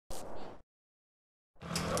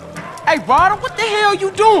Hey, Ryder, what the hell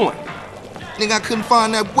you doing? Nigga, I couldn't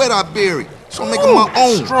find that wet I buried, so I'm making my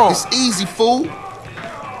own. Strong. It's easy, fool.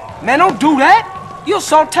 Man, don't do that. You'll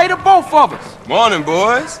saute the both of us. Morning,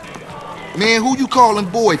 boys. Man, who you calling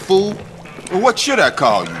boy, fool? Well, what should I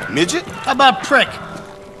call you, midget? How about prick?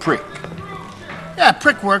 Prick. Yeah,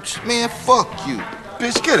 prick works. Man, fuck you.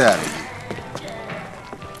 Bitch, get out of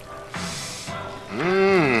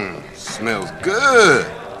here. Smells good.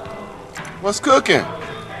 What's cooking?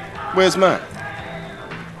 Where's mine?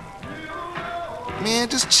 Man,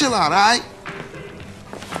 just chill out, all right?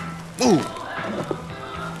 Move.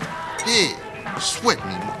 Yeah, sweat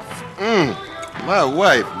me, motherfucker. My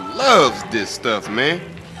wife loves this stuff, man.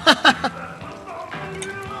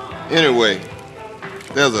 Anyway,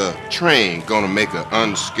 there's a train gonna make an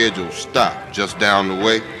unscheduled stop just down the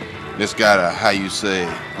way. It's got a, how you say,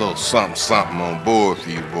 little something on board for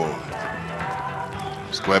you boys.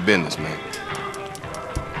 Square business, man.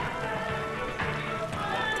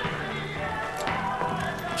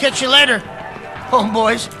 Catch you later,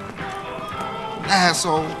 homeboys.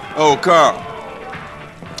 Asshole. Oh, Carl,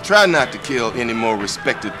 try not to kill any more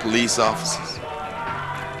respected police officers.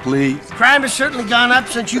 Please. Crime has certainly gone up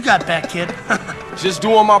since you got back, kid. Just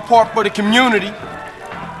doing my part for the community.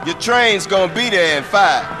 Your train's gonna be there in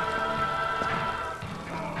 5.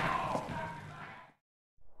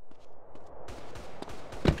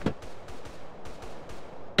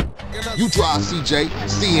 You drive, CJ,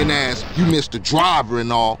 seeing as you missed the driver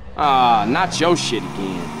and all. Not your shit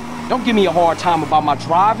again. Don't give me a hard time about my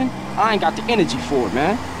driving. I ain't got the energy for it,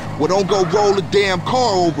 man. Well, don't go roll the damn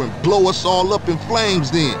car over and blow us all up in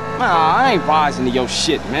flames then. Nah, I ain't rising to your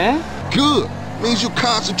shit, man. Good. Means you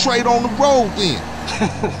concentrate on the road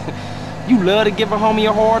then. You love to give a homie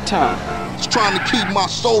a hard time. Just trying to keep my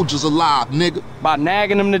soldiers alive, nigga. By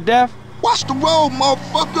nagging them to death? Watch the road,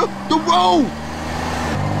 motherfucker. The road.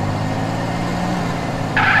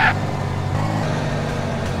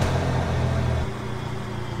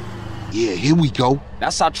 Yeah, here we go.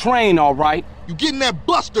 That's our train, all right. You getting that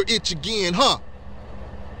buster itch again, huh?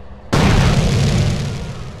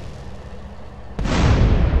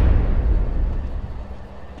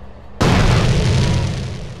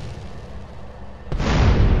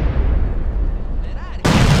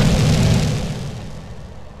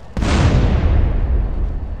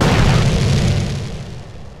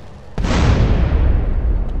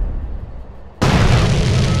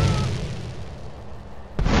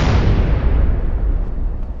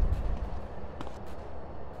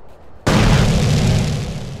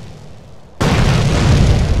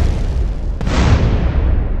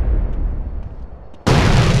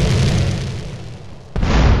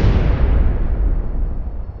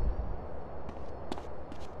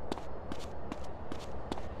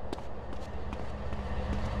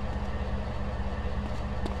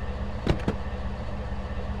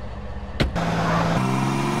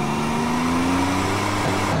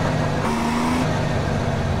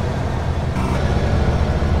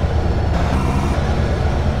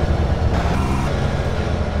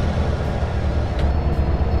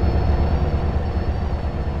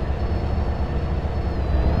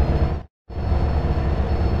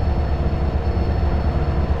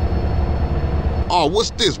 Oh,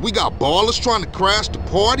 what's this? We got ballers trying to crash the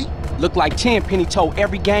party? Look like Tenpenny told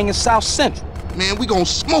every gang in South Central. Man, we gonna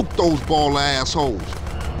smoke those baller assholes.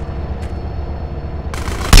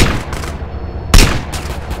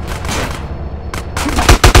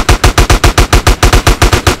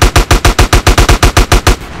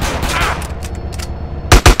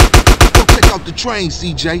 Go check out the train,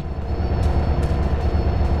 CJ.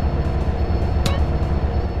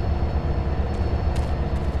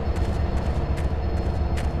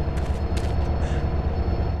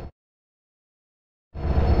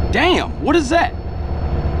 Damn, what is that?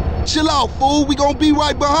 Chill out, fool. We gonna be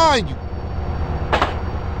right behind you.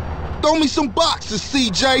 Throw me some boxes,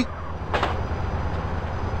 CJ.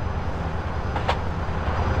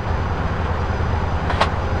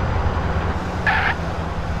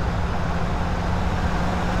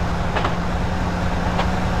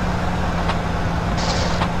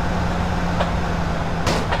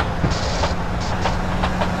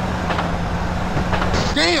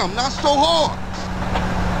 Damn, not so hard.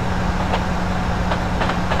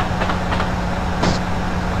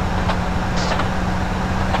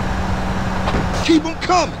 Keep them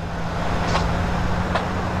coming.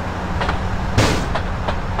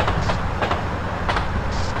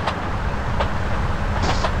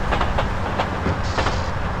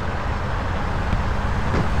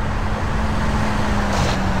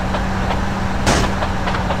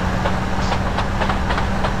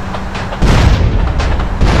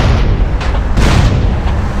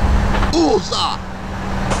 bullseye.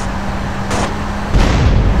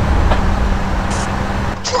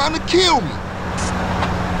 Trying to kill me.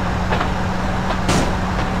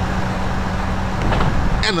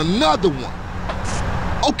 And another one.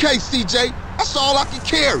 Okay, CJ, that's all I can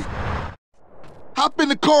carry. Hop in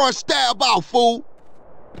the car and stab out, fool.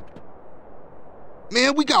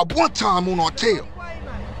 Man, we got one time on our tail.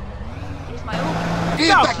 Head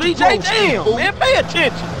Yo, back to CJ, Grove Street, damn, fool. man, pay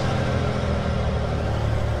attention.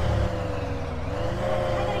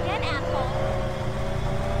 Again, asshole.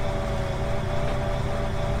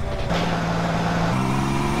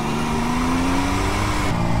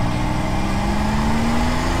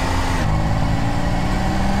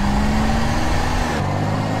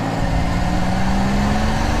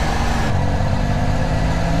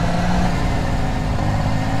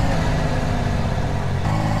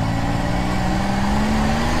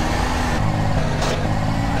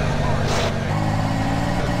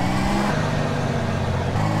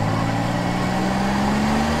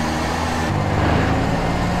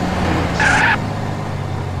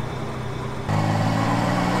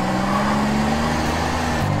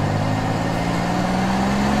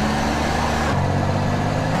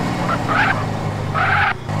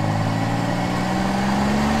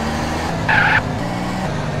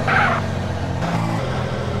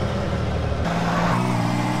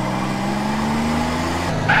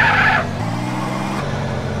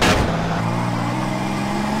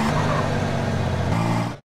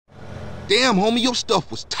 Damn, homie, your stuff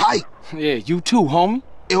was tight. Yeah, you too, homie.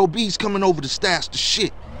 LB's coming over to stash the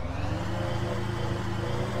shit.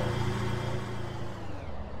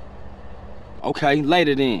 Okay,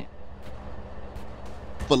 later then.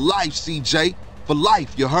 For life, CJ. For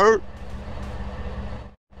life, you heard?